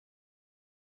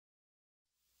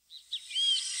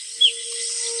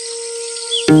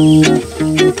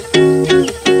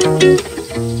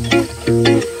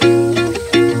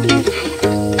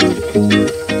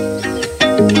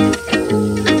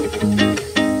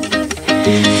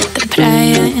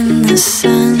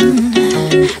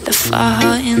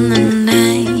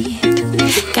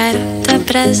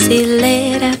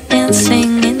Brasileira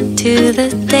dancing into the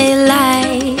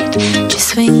daylight. De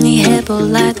swing e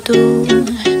rebolado.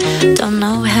 Don't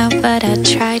know how, but I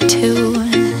try to.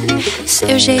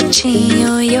 Seu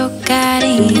jeitinho e o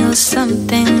carinho,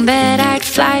 something that I'd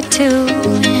fly to.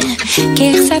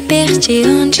 Quer saber de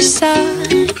onde sou?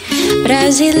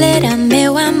 Brasileira,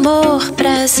 meu amor,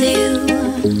 Brasil.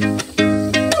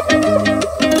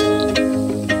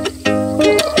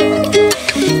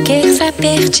 Quer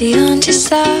saber de onde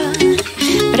sou?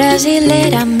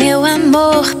 Brasileira, meu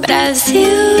amor, Brasil.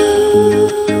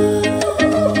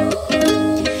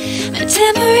 A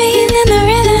tambourine in the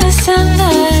rhythm of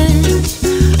summer,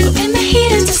 oh, in the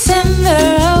heat of December.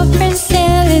 Oh,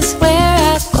 Brazil is where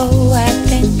I go. I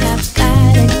think I've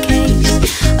got a case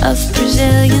of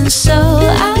Brazilian soul.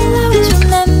 I'll always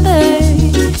remember,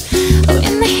 oh,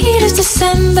 in the heat of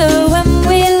December, when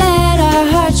we let our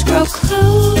hearts grow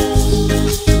close.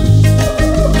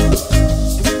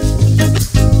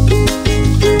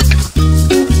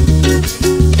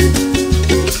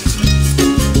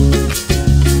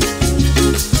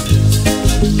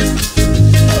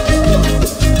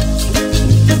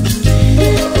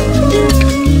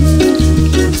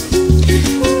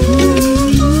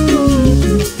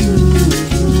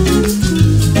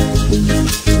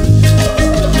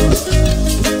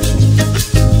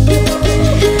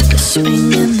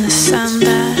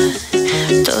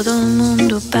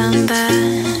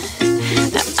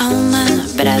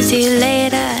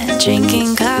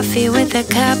 Drinking coffee with a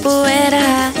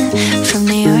capoeira. From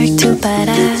New York to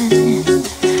Pará,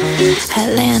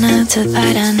 Atlanta to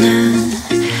Paraná,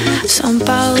 São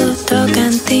Paulo,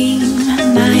 Tocantins,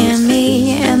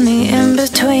 Miami and the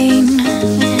in-between.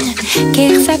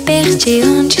 Quer saber de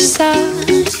onde sou?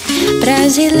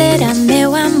 Brasileira,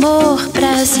 meu amor,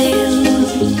 Brasil.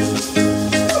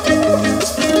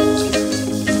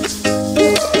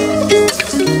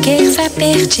 Quer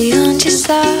saber de onde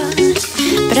sou?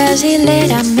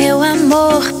 Brasileira, meu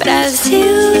amor, Brasil.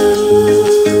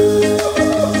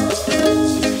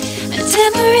 A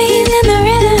tambourine in the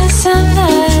rhythm of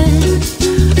summer,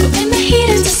 oh, in the heat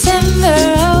of December.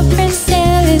 Oh,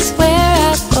 Brazil is where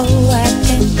I go. I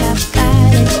think I've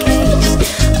got a case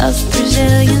of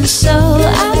Brazilian soul.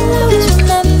 I'll always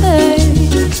remember,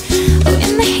 oh,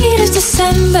 in the heat of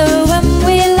December, when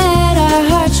we let our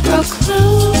hearts grow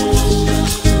close.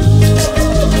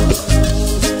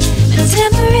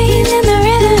 Tambourine in the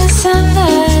rhythm of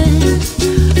summer,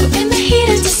 oh, in the heat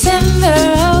of December.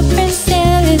 Oh,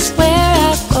 Brazil is where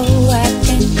I go. I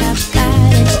think I've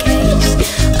got a case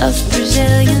of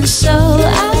Brazilian soul.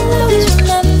 I'll always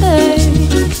remember,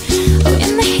 oh,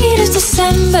 in the heat of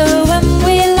December, when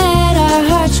we let our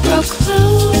hearts grow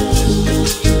close.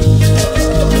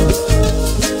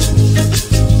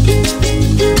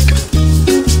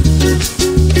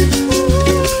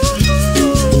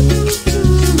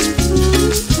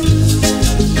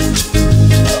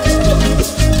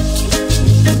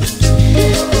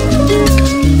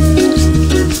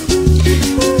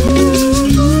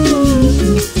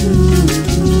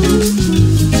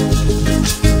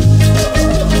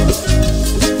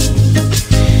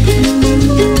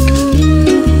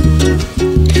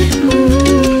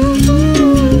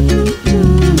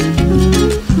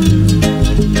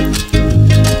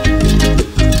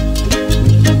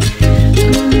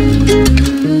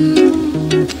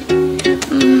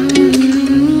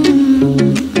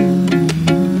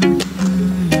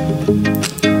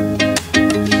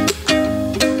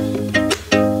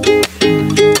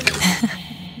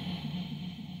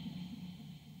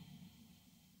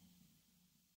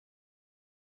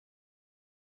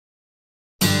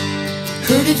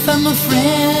 Heard it from a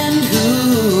friend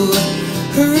who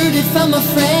heard it from a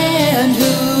friend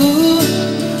who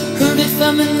heard it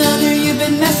from another. You've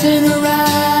been messing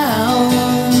around.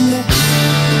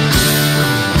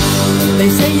 They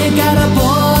say you got a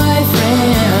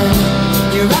boyfriend,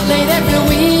 you're out late every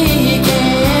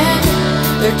weekend.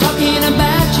 They're talking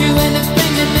about you and it's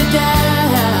bringing me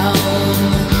down.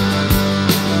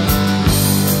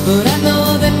 But I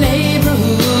know the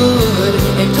neighborhood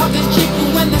ain't talk is cheap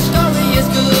when the story is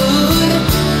good,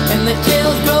 and the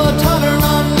tales grow taller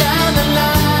on down the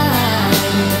line.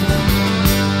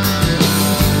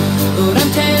 But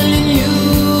I'm telling you,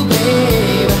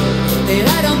 babe, that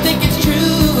I don't think it's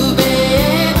true,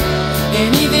 babe.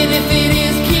 And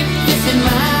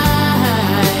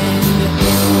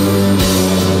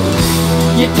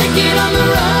You take it on the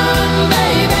run,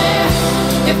 baby.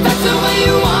 If that's the way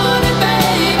you want it,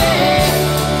 baby,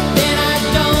 then I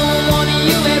don't want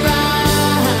you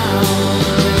around.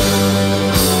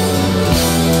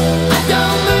 I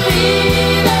don't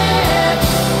believe it,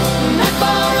 not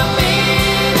for a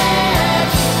minute.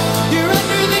 You're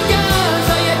under the gun,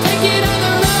 so you take it on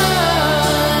the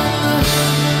run.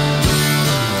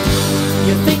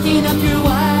 You're thinking up your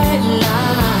white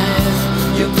lies.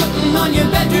 You're putting on your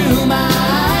bedroom eyes.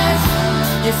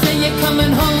 You say you're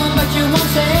coming home, but you won't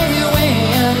say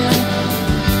when.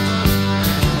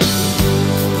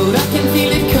 But I can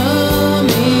feel it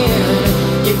coming.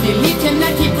 If you leave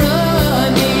tonight, keep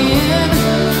running,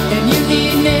 and you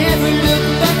need never look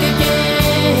back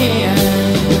again.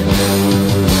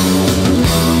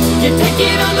 You take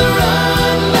it on the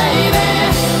run, baby.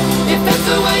 If that's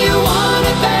the way you want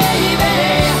it, baby,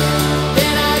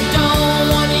 then I don't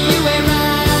want you around.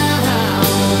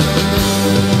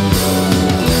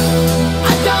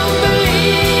 I don't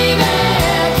believe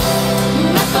it,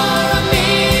 not for a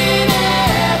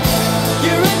minute.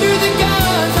 You're under the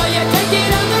gun, so you take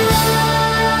it on the run.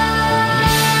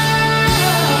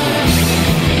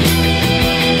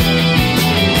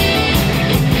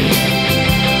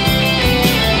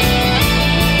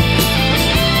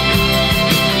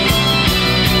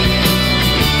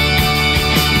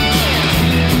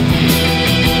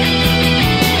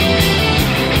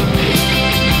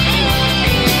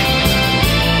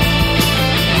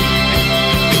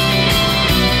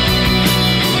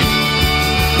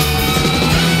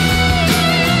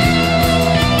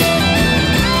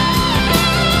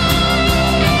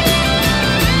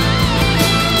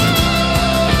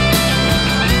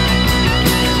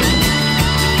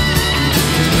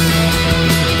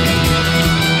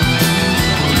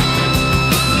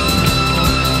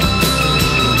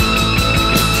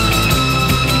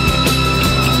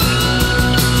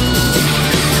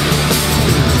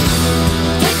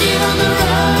 Take it on the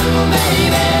run,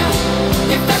 baby.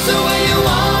 If that's the way you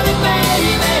want it,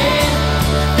 baby,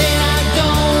 then I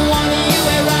don't want you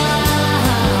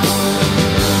around.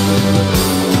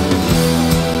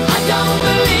 I don't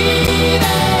believe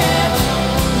it,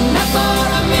 not for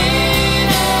a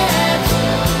minute.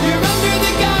 You're under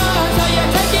the gun, so you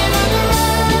take it on the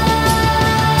run.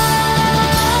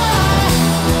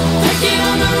 Take it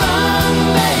on the run,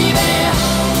 baby.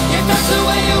 If that's the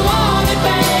way you want it,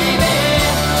 baby,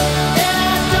 then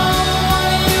I don't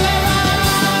want you around.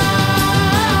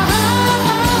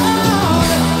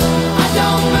 I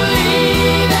don't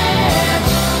believe it,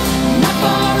 not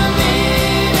for a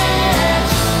minute.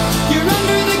 You're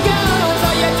under the gun, so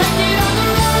you take it on the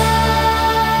run.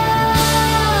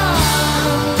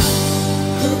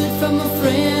 Heard it from a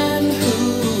friend who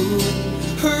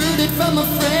heard it from a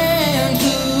friend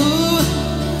who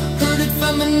heard it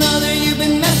from another. You've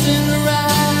been messing around.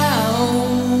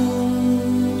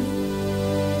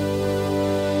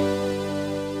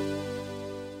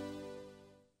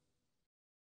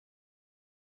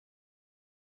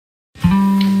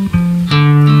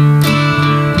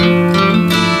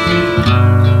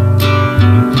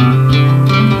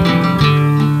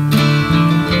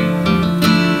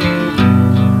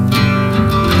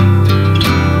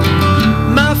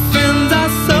 My friends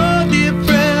are so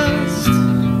depressed.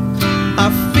 I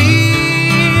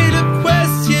feel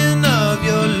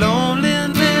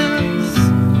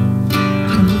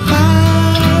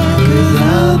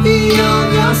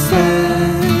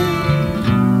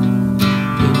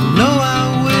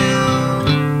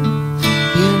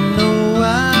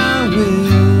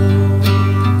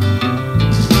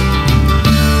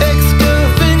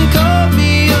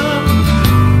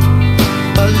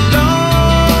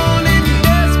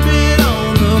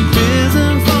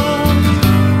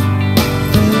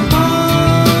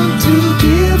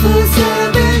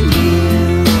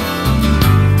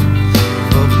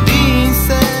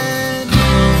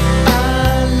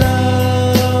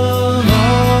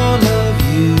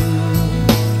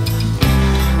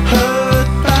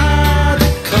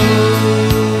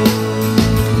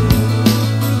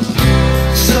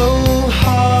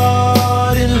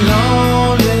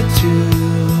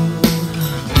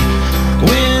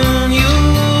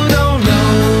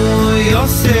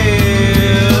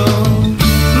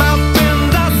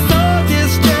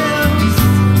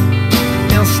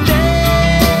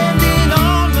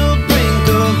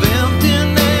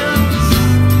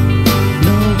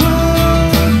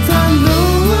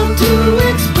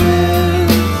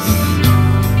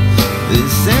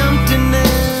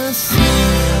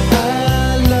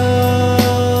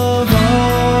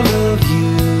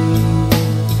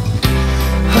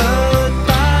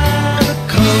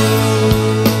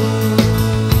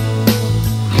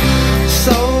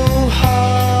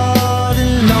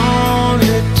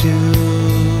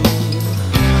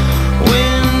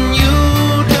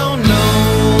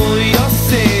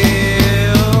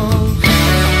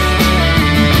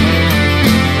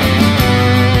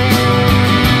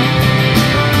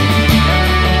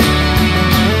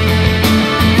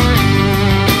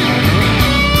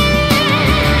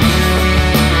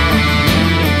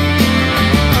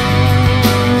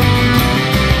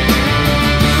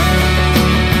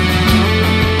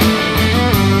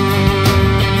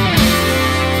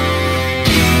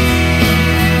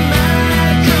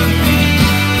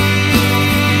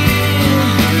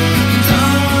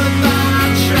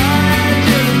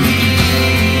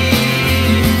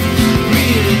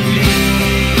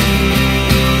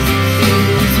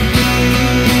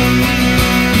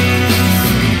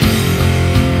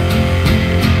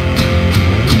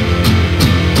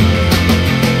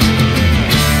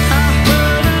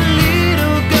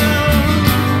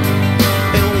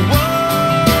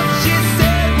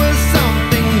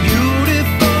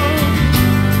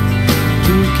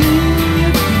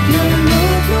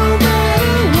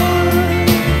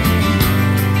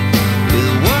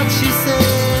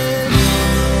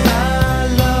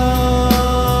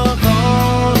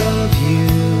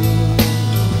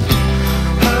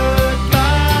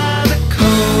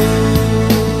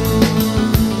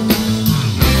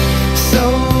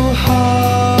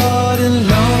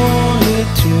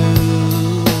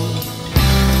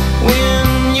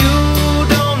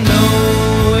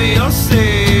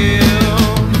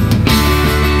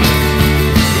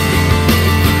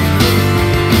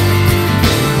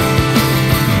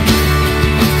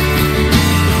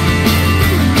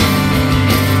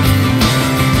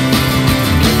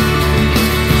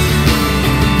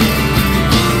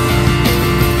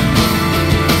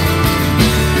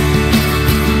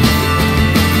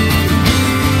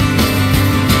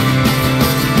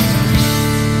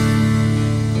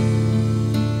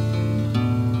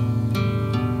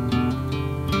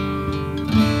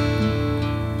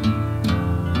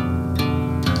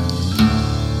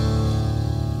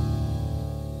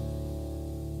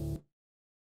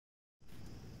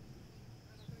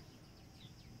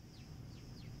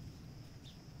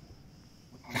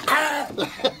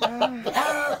I